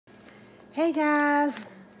Hey guys,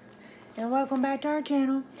 and welcome back to our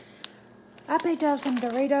channel. I picked up some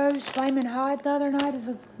Doritos Flamin Hot the other night at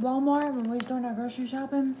the Walmart when we was doing our grocery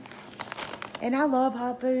shopping. And I love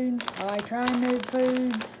hot food. I like trying new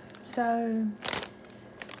foods. So,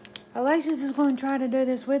 Alexis is going to try to do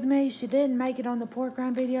this with me. She didn't make it on the pork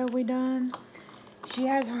rind video we done. She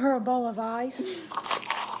has her a bowl of ice.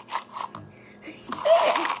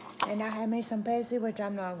 And I had me some Pepsi, which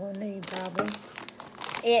I'm not going to need probably.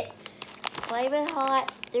 It's Flamin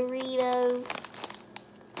Hot Doritos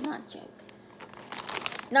Nacho.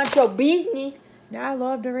 Nacho business. Now I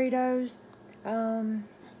love Doritos. I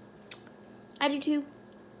do too.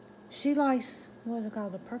 She likes, what is it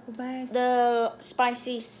called, the purple bag? The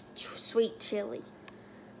spicy sweet chili.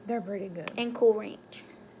 They're pretty good. And Cool Ranch.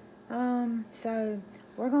 So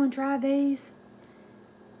we're going to try these.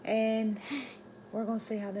 And we're going to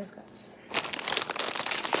see how this goes.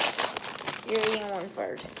 You're eating one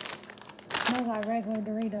first. Smells like regular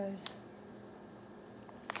Doritos.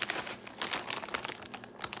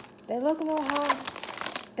 They look a little hot.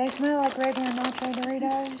 They smell like regular nacho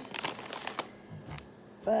Doritos.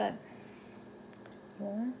 But,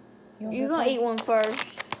 you're going to eat one first.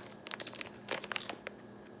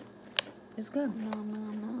 It's good. No.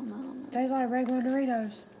 Tastes like regular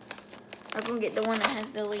Doritos. I'm going to get the one that has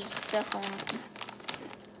the least stuff on it.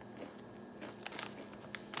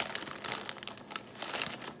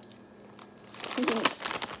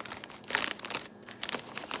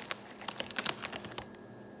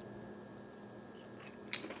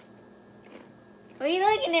 What are you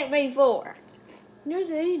looking at me for?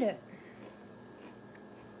 Just eat it.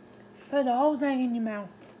 Put the whole thing in your mouth.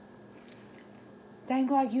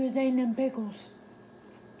 Think like you was eating them pickles.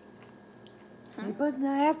 Huh? You put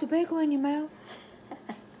half the pickle in your mouth.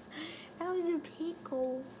 That was a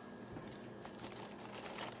pickle.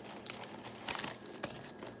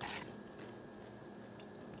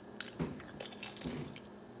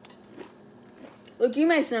 Look, you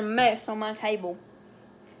made some mess on my table.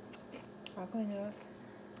 I'll clean it up.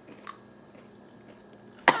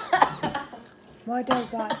 What does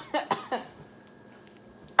that?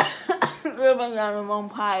 It went down the wrong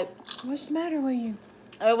pipe. What's the matter with you?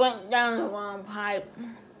 It went down the wrong pipe.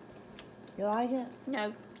 You like it?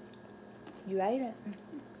 No, You ate it.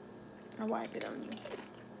 I'll wipe it on you.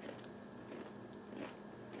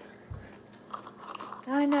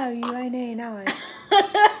 I know, you ain't eating it.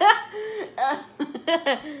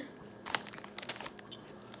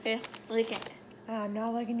 Here, lick it. I'm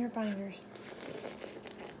not licking your fingers.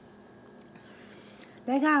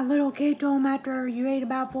 They got a little kick to them after you eat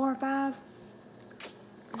about 4 or 5.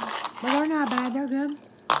 But they're not bad, they're good.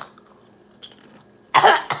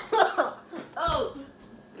 Oh!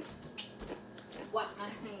 Wipe my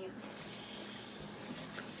hands.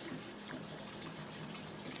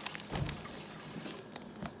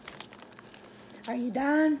 Are you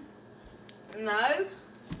done? No.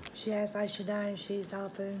 She acts like she done and she's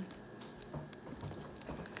hot food.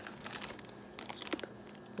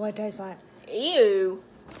 What it tastes like? Ew.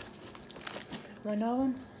 One of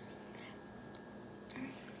them?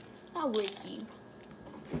 I'm with you.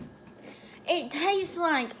 It tastes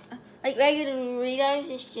like regular Doritos.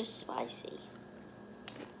 It's just spicy.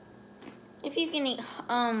 If you can eat,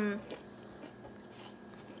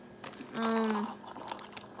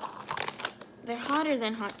 they're hotter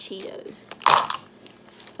than hot Cheetos,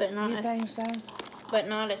 but not. You think so? But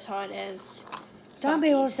not as hot as. Some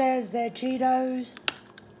people Takis. says that Cheetos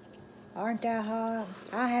aren't that hot.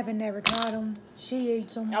 I haven't never tried them. She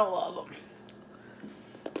eats them. I love them.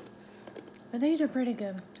 But these are pretty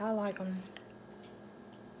good. I like them.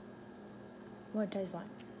 What it tastes like.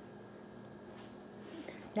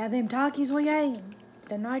 Now them Takis we ate,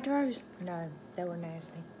 the nitros, no, they were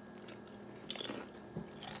nasty.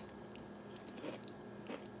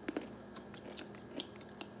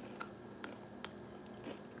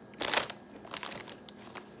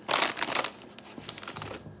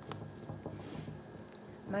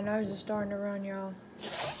 My nose is starting to run, y'all.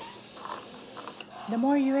 The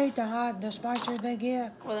more you eat, the spicier they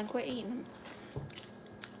get. Well, then quit eating.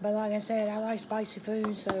 But like I said, I like spicy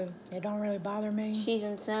food, so it don't really bother me. She's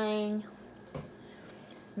insane.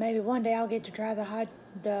 Maybe one day I'll get to try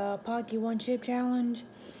the Pocky One Chip Challenge.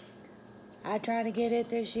 I tried to get it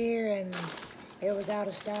this year, and it was out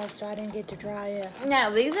of stock, so I didn't get to try it. Now,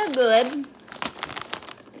 these are good.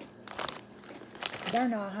 They're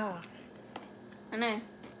not hot. I know.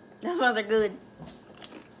 That's why they're good.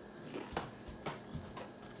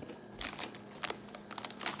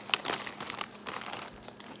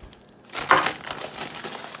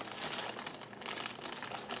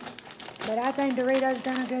 But I think Doritos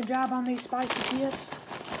done a good job on these spicy chips.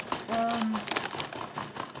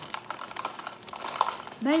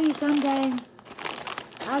 maybe someday.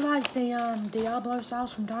 I like the Diablo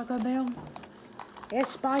sauce from Taco Bell.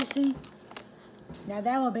 It's spicy. Now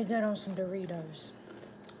that would be good on some Doritos.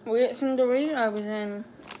 We get some Doritos and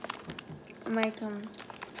make them.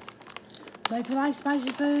 But if you like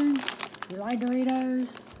spicy food, you like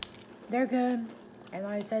Doritos, they're good. And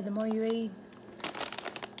like I said, the more you eat,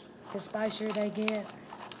 the spicier they get.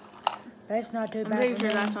 But it's not too I'm bad pretty for sure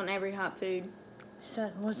me. that's on every hot food.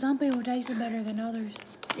 So, well, some people taste it better than others.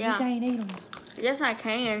 Yeah. You can't eat them. Yes, I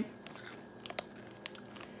can.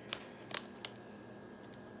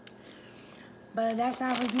 But that's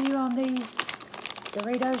our review on these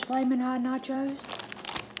Doritos Flamin Hot Nachos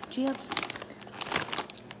chips.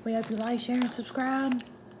 We hope you like, share, and subscribe.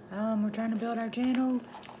 We're trying to build our channel.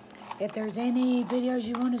 If there's any videos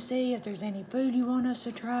you want to see, if there's any food you want us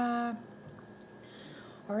to try,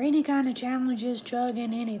 or any kind of challenges,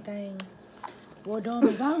 chugging, anything, we'll do them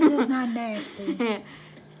as long as it's not nasty.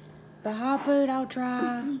 But hot food I'll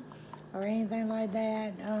try, or anything like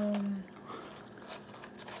that.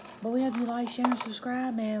 But we hope you like, share, and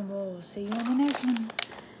subscribe, and we'll see you on the next one.